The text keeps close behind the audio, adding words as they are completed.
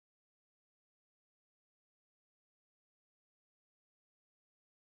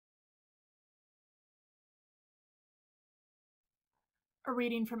A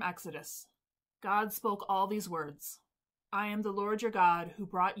reading from Exodus. God spoke all these words. I am the Lord your God, who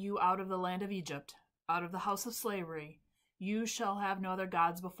brought you out of the land of Egypt, out of the house of slavery. You shall have no other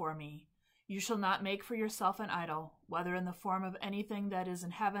gods before me. You shall not make for yourself an idol, whether in the form of anything that is in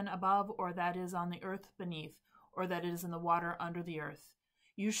heaven above, or that is on the earth beneath, or that is in the water under the earth.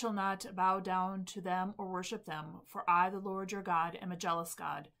 You shall not bow down to them or worship them, for I, the Lord your God, am a jealous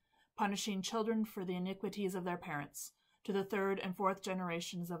God, punishing children for the iniquities of their parents, to the third and fourth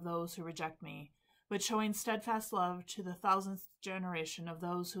generations of those who reject me, but showing steadfast love to the 1,000th generation of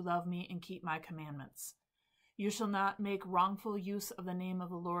those who love me and keep my commandments. You shall not make wrongful use of the name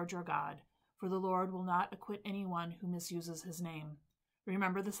of the Lord your God, for the Lord will not acquit anyone who misuses his name.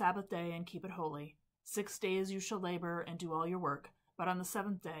 Remember the Sabbath day and keep it holy. 6 days you shall labor and do all your work, but on the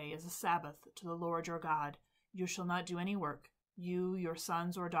 7th day is a Sabbath to the Lord your God. You shall not do any work, you, your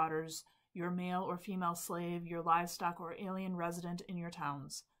sons or daughters, your male or female slave, your livestock or alien resident in your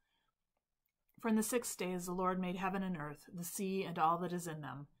towns. For in the 6 days the Lord made heaven and earth, the sea and all that is in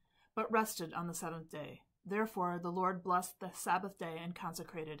them, but rested on the 7th day. Therefore the Lord blessed the Sabbath day and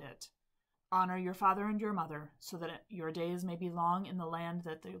consecrated it. Honor your father and your mother, so that your days may be long in the land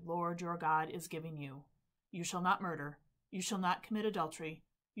that the Lord your God is giving you. You shall not murder. You shall not commit adultery.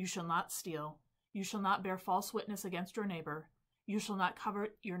 You shall not steal. You shall not bear false witness against your neighbor. You shall not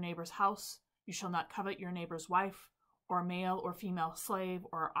covet your neighbor's house. You shall not covet your neighbor's wife, or male or female slave,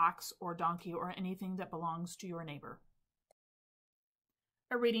 or ox or donkey, or anything that belongs to your neighbor.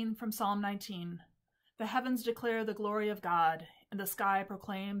 A reading from Psalm 19. The heavens declare the glory of God, and the sky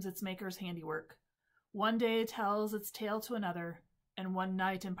proclaims its maker's handiwork. One day tells its tale to another, and one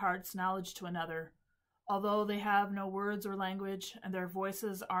night imparts knowledge to another. Although they have no words or language, and their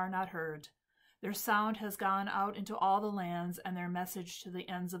voices are not heard, their sound has gone out into all the lands, and their message to the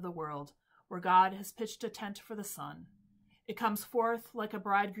ends of the world, where God has pitched a tent for the sun. It comes forth like a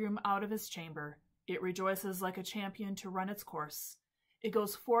bridegroom out of his chamber. It rejoices like a champion to run its course. It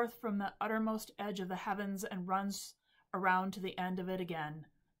goes forth from the uttermost edge of the heavens and runs around to the end of it again.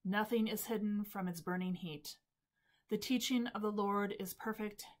 Nothing is hidden from its burning heat. The teaching of the Lord is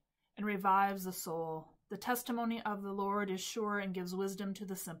perfect and revives the soul. The testimony of the Lord is sure and gives wisdom to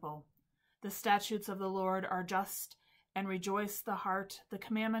the simple. The statutes of the Lord are just and rejoice the heart. The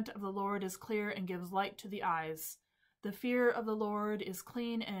commandment of the Lord is clear and gives light to the eyes. The fear of the Lord is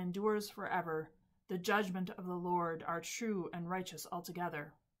clean and endures forever. The judgment of the Lord are true and righteous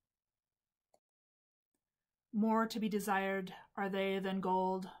altogether. More to be desired are they than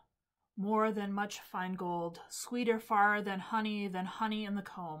gold, more than much fine gold, sweeter far than honey in the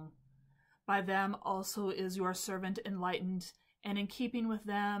comb. By them also is your servant enlightened, and in keeping with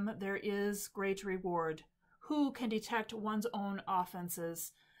them there is great reward. Who can detect one's own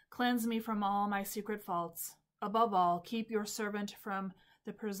offenses? Cleanse me from all my secret faults. Above all, keep your servant from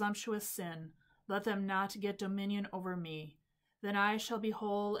the presumptuous sin. Let them not get dominion over me. Then I shall be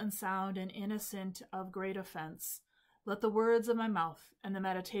whole and sound and innocent of great offense. Let the words of my mouth and the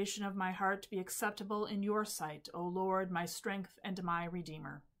meditation of my heart be acceptable in your sight, O Lord, my strength and my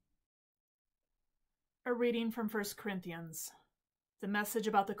Redeemer. A reading from 1 Corinthians. The message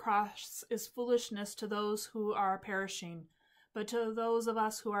about the cross is foolishness to those who are perishing, but to those of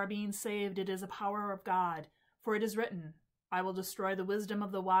us who are being saved it is a power of God. For it is written, I will destroy the wisdom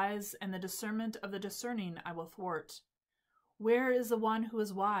of the wise, and the discernment of the discerning I will thwart. Where is the one who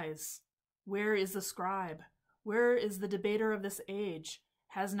is wise? Where is the scribe? Where is the debater of this age?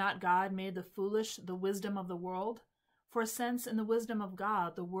 Has not God made the foolish the wisdom of the world? For since in the wisdom of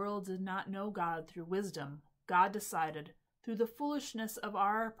God the world did not know God through wisdom, God decided, through the foolishness of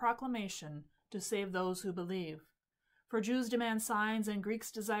our proclamation, to save those who believe. For Jews demand signs and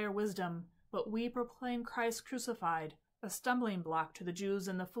Greeks desire wisdom, but we proclaim Christ crucified, a stumbling block to the Jews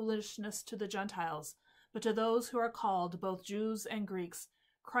and the foolishness to the Gentiles. But to those who are called, both Jews and Greeks,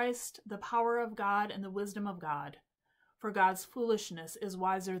 Christ, the power of God and the wisdom of God. For God's foolishness is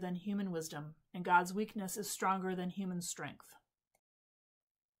wiser than human wisdom, and God's weakness is stronger than human strength.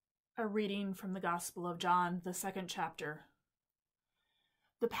 A reading from the Gospel of John, the 2nd chapter.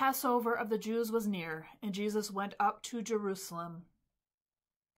 The Passover of the Jews was near, and Jesus went up to Jerusalem.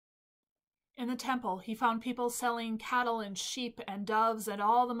 In the temple he found people selling cattle and sheep and doves and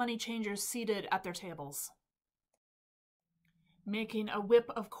all the money changers seated at their tables. Making a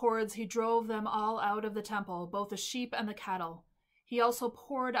whip of cords, he drove them all out of the temple, both the sheep and the cattle. He also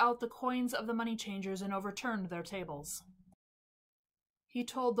poured out the coins of the money changers and overturned their tables. He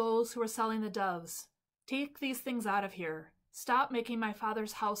told those who were selling the doves, Take these things out of here. Stop making my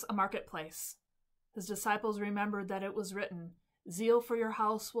Father's house a marketplace. His disciples remembered that it was written, Zeal for your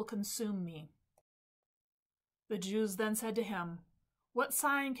house will consume me. The Jews then said to him, What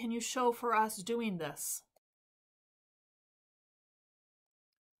sign can you show for us doing this?"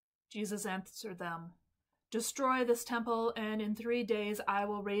 Jesus answered them, "Destroy this temple, and in 3 days I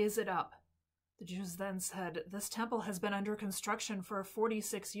will raise it up." The Jews then said, "This temple has been under construction for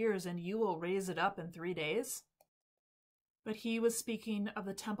 46 years, and you will raise it up in 3 days?" But he was speaking of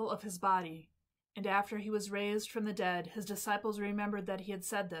the temple of his body. And after he was raised from the dead, his disciples remembered that he had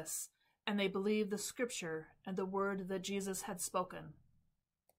said this, and they believed the scripture and the word that Jesus had spoken.